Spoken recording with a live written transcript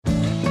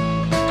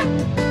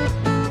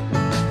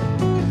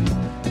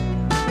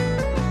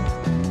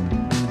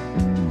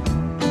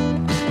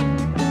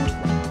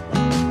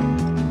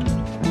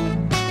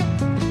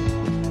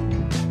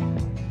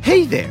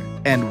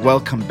and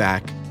welcome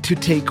back to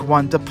Take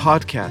One, the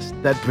podcast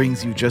that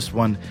brings you just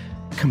one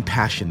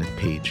compassionate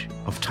page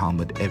of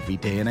Talmud every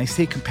day. And I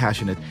say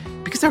compassionate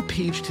because our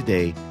page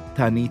today,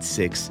 Ta'anit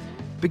 6,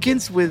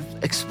 begins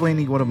with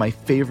explaining one of my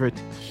favorite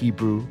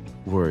Hebrew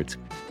words.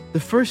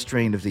 The first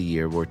rain of the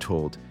year, we're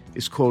told,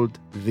 is called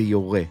the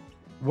Yoreh.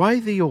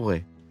 Why the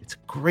Yoreh? It's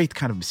a great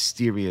kind of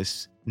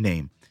mysterious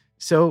name.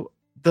 So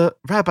the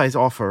rabbis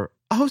offer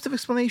a host of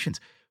explanations.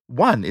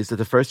 One is that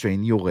the first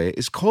rain, Yoreh,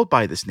 is called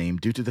by this name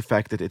due to the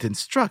fact that it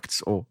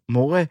instructs, or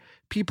moreh,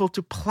 people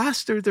to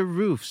plaster their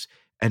roofs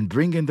and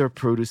bring in their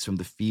produce from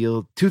the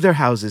field to their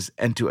houses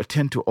and to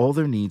attend to all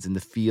their needs in the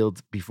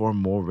field before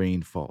more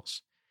rain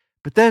falls.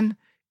 But then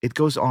it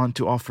goes on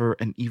to offer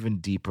an even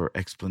deeper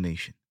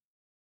explanation.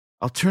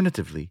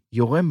 Alternatively,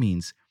 Yoreh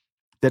means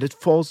that it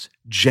falls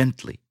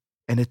gently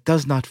and it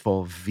does not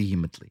fall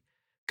vehemently.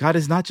 God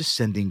is not just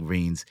sending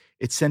rains,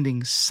 it's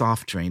sending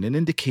soft rain, an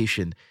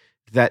indication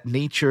that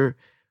nature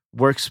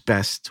works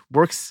best,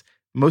 works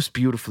most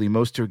beautifully,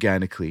 most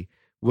organically,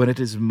 when it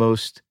is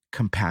most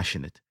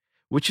compassionate,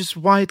 which is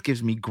why it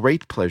gives me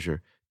great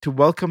pleasure to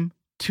welcome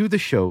to the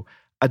show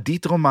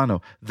Adit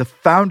Romano, the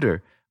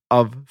founder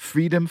of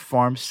Freedom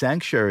Farm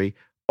Sanctuary,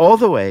 all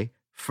the way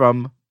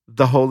from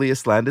the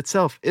holiest land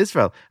itself,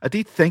 Israel.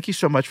 Adit, thank you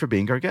so much for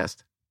being our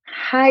guest.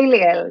 Hi,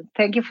 Liel.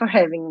 Thank you for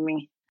having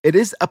me. It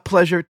is a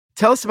pleasure.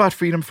 Tell us about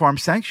Freedom Farm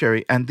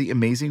Sanctuary and the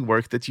amazing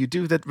work that you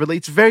do that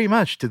relates very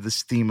much to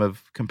this theme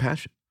of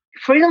compassion.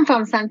 Freedom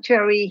Farm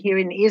Sanctuary here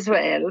in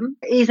Israel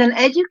is an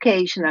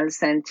educational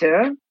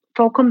center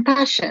for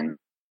compassion.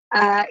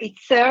 It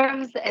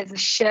serves as a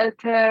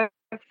shelter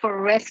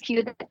for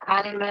rescued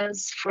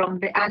animals from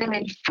the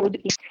animal food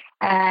industry.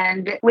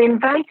 And we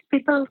invite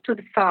people to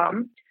the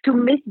farm to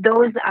meet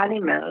those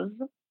animals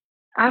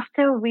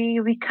after we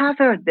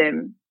recover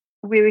them.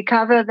 We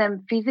recover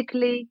them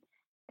physically,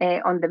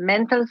 on the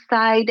mental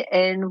side,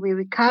 and we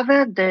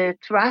recover the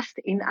trust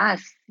in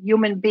us,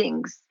 human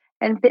beings.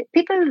 And the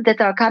people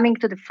that are coming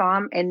to the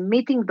farm and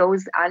meeting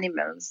those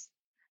animals,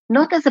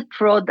 not as a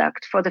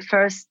product for the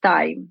first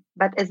time,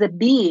 but as a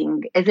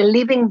being, as a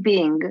living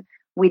being,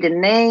 with a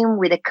name,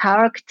 with a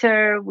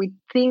character, with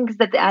things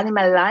that the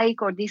animal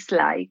like or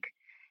dislike,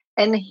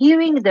 and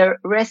hearing their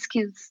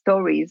rescue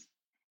stories.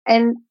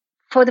 And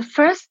for the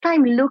first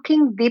time,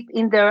 looking deep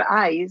in their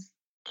eyes,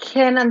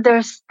 can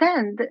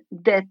understand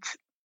that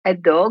a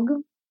dog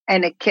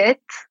and a cat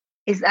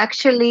is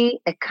actually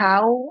a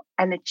cow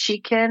and a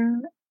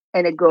chicken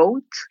and a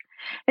goat.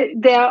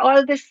 They are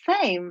all the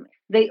same.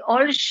 They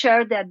all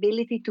share the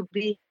ability to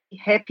be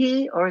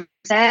happy or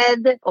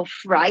sad or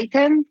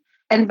frightened.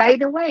 And by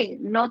the way,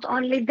 not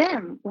only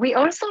them, we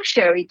also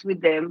share it with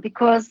them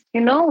because,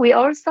 we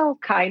also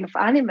kind of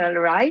animal,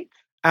 right?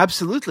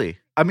 Absolutely.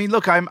 I mean,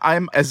 look,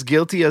 I'm as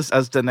guilty as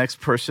the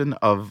next person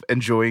of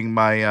enjoying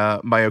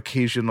my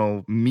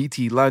occasional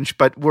meaty lunch.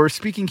 But we're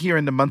speaking here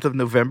in the month of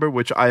November,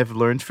 which I have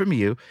learned from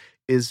you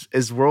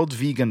is World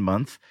Vegan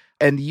Month,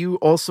 and you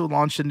also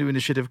launched a new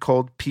initiative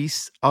called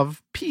Piece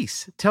of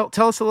Peace. Tell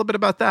us a little bit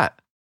about that.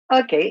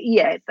 Okay,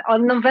 yes.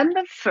 On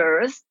November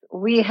 1st,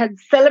 we had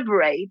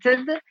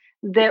celebrated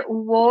the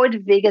World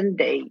Vegan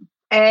Day,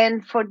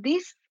 and for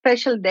this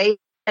special day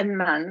and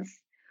month,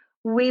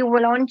 we were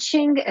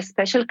launching a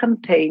special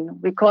campaign.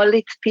 We call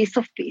it Piece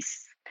of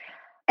Peace.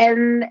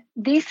 And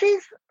this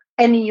is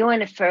a new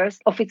and a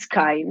first of its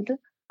kind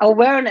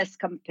awareness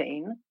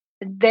campaign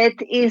that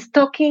is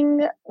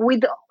talking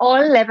with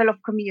all level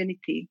of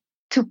community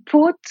to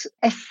put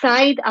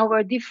aside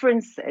our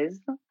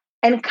differences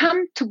and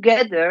come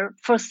together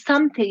for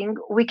something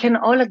we can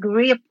all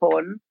agree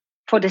upon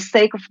for the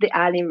sake of the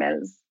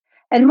animals.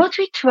 And what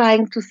we're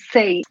trying to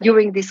say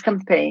during this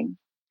campaign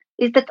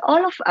is that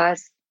all of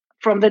us,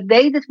 from the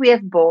day that we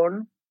have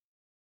born,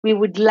 we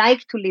would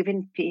like to live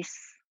in peace.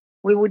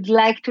 We would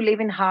like to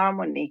live in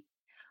harmony.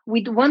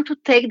 We'd want to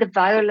take the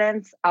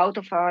violence out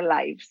of our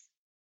lives.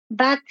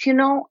 But,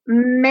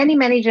 many,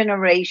 many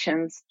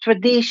generations,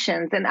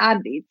 traditions, and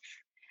habits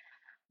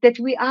that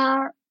we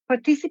are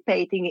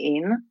participating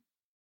in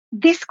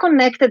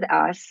disconnected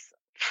us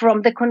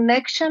from the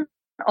connection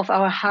of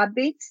our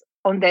habits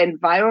on the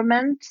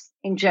environment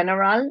in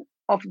general,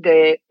 of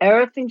the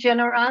earth in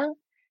general,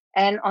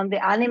 and on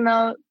the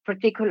animal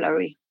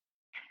particularly.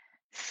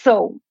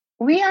 So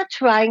we are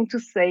trying to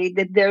say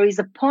that there is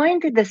a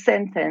point in the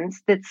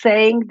sentence that's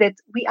saying that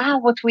we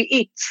are what we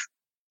eat,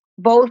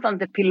 both on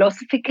the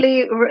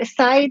philosophically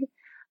side,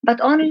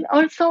 but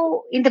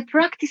also in the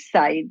practice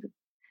side,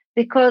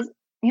 because,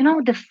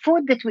 the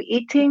food that we're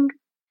eating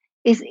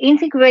is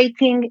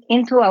integrating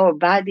into our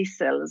body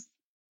cells,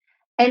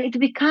 and it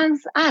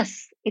becomes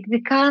us. It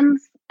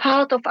becomes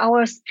part of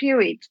our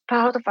spirit,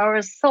 part of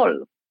our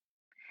soul.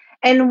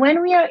 And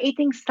when we are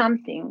eating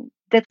something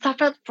that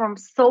suffered from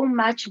so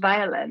much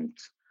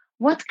violence,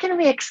 what can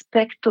we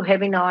expect to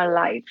have in our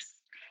lives?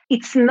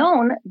 It's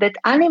known that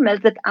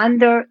animals that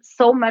under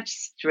so much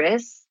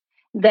stress,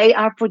 they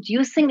are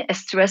producing a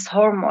stress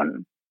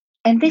hormone.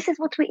 And this is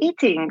what we're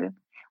eating.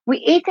 We're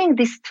eating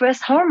these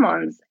stress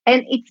hormones,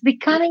 and it's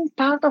becoming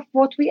part of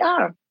what we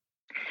are.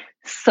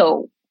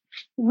 So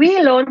we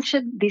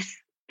launched this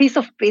Piece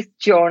of Peace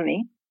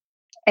journey,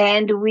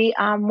 and we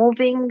are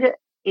moving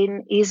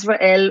in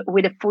Israel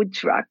with a food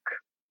truck.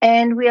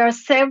 And we are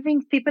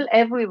serving people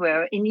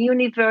everywhere, in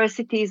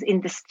universities,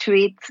 in the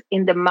streets,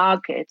 in the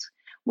market.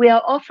 We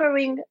are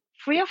offering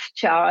free of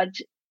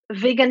charge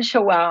vegan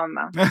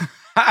shawarma.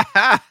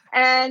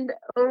 And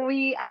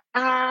we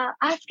are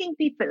asking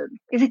people,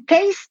 is it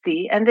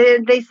tasty? And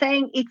they're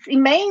saying, it's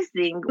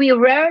amazing. We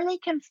rarely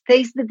can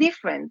taste the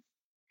difference.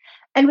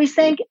 And we're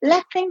saying,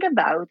 let's think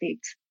about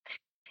it.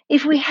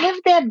 If we have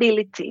the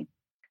ability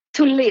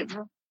to live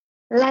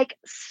like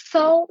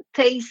so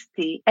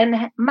tasty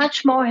and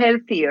much more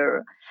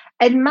healthier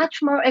and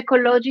much more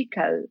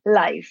ecological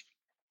life,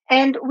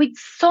 and with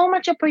so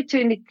much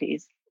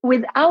opportunities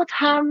without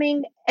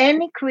harming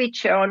any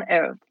creature on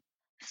earth,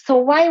 so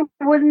why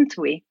wouldn't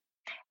we?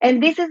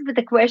 And this is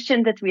the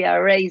question that we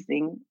are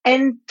raising.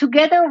 And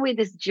together with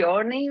this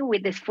journey,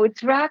 with this food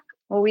truck,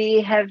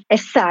 we have a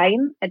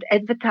sign, an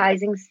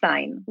advertising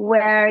sign,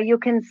 where you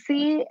can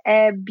see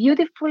a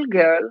beautiful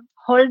girl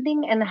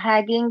holding and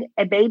hugging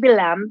a baby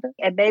lamb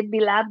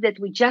that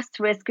we just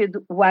rescued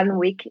 1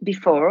 week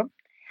before.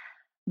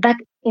 But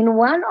in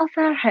one of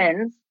her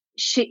hands,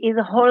 she is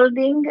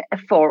holding a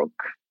fork.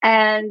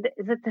 And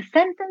there's a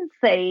sentence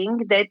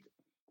saying that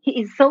he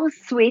is so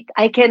sweet,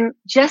 I can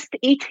just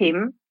eat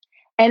him.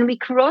 And we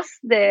cross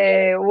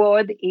the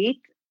word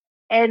eat,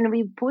 and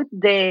we put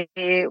the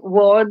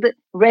word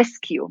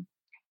rescue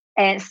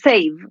and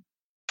save.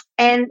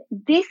 And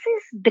this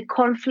is the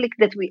conflict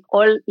that we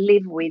all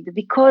live with,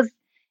 because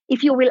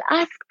if you will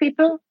ask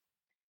people,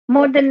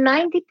 more than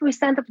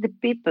 90% of the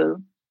people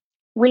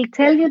will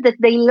tell you that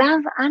they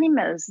love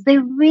animals. They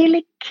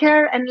really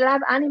care and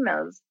love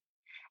animals.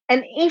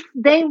 And if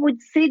they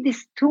would see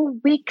this 2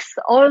 weeks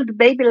old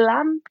baby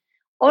lamb,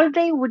 all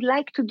they would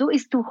like to do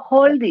is to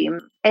hold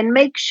him and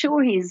make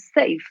sure he is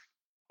safe.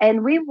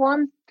 And we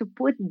want to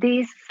put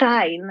this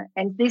sign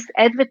and this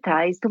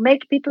advertise to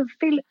make people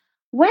feel,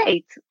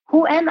 wait,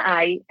 who am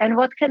I? And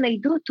what can I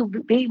do to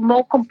be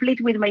more complete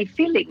with my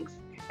feelings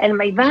and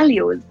my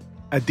values?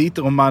 Idit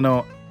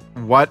Romano,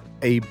 what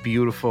a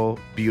beautiful,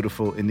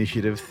 beautiful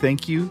initiative.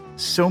 Thank you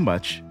so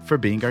much for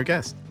being our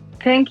guest.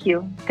 Thank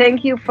you.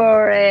 Thank you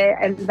for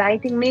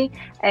inviting me.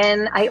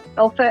 And I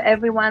offer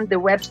everyone the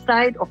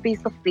website of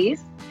Piece of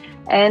Peace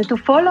and to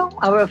follow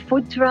our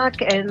food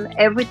truck and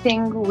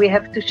everything we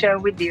have to share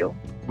with you.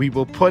 We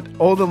will put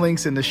all the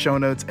links in the show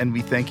notes, and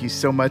we thank you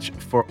so much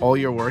for all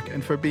your work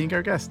and for being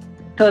our guest.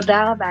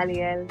 תודה רבה,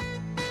 ליאל.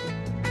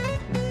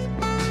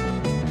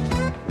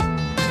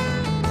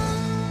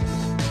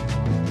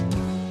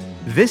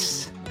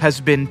 This has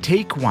been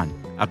Take One,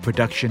 a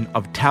production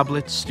of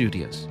Tablet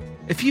Studios.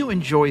 If you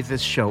enjoy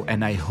this show,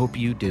 and I hope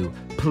you do,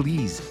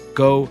 please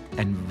go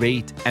and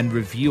rate and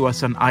review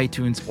us on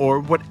iTunes or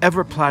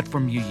whatever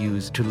platform you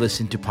use to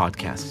listen to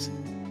podcasts.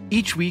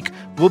 Each week,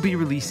 we'll be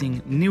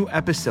releasing new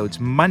episodes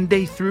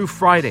Monday through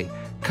Friday,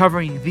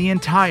 covering the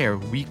entire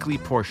weekly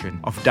portion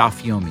of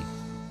Daf Yomi.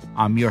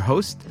 I'm your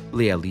host,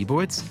 Leah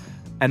Leibowitz,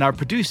 and our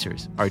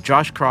producers are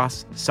Josh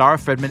Cross, Sarah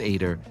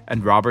Fredman-Ader,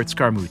 and Robert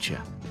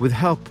Scaramuccia, with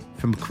help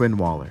from Quinn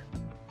Waller.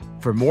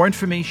 For more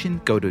information,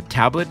 go to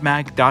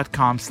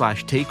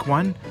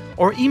tabletmag.com/takeone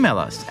or email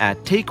us at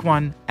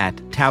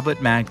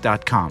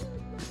takeone@tabletmag.com.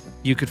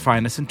 You could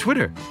find us on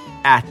Twitter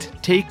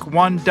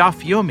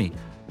 @TakeOneDafYomi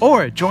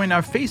or join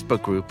our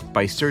Facebook group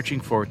by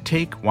searching for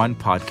Take One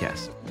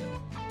Podcast.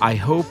 I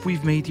hope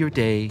we've made your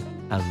day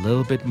a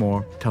little bit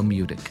more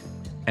Talmudic,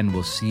 and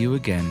we'll see you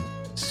again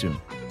soon.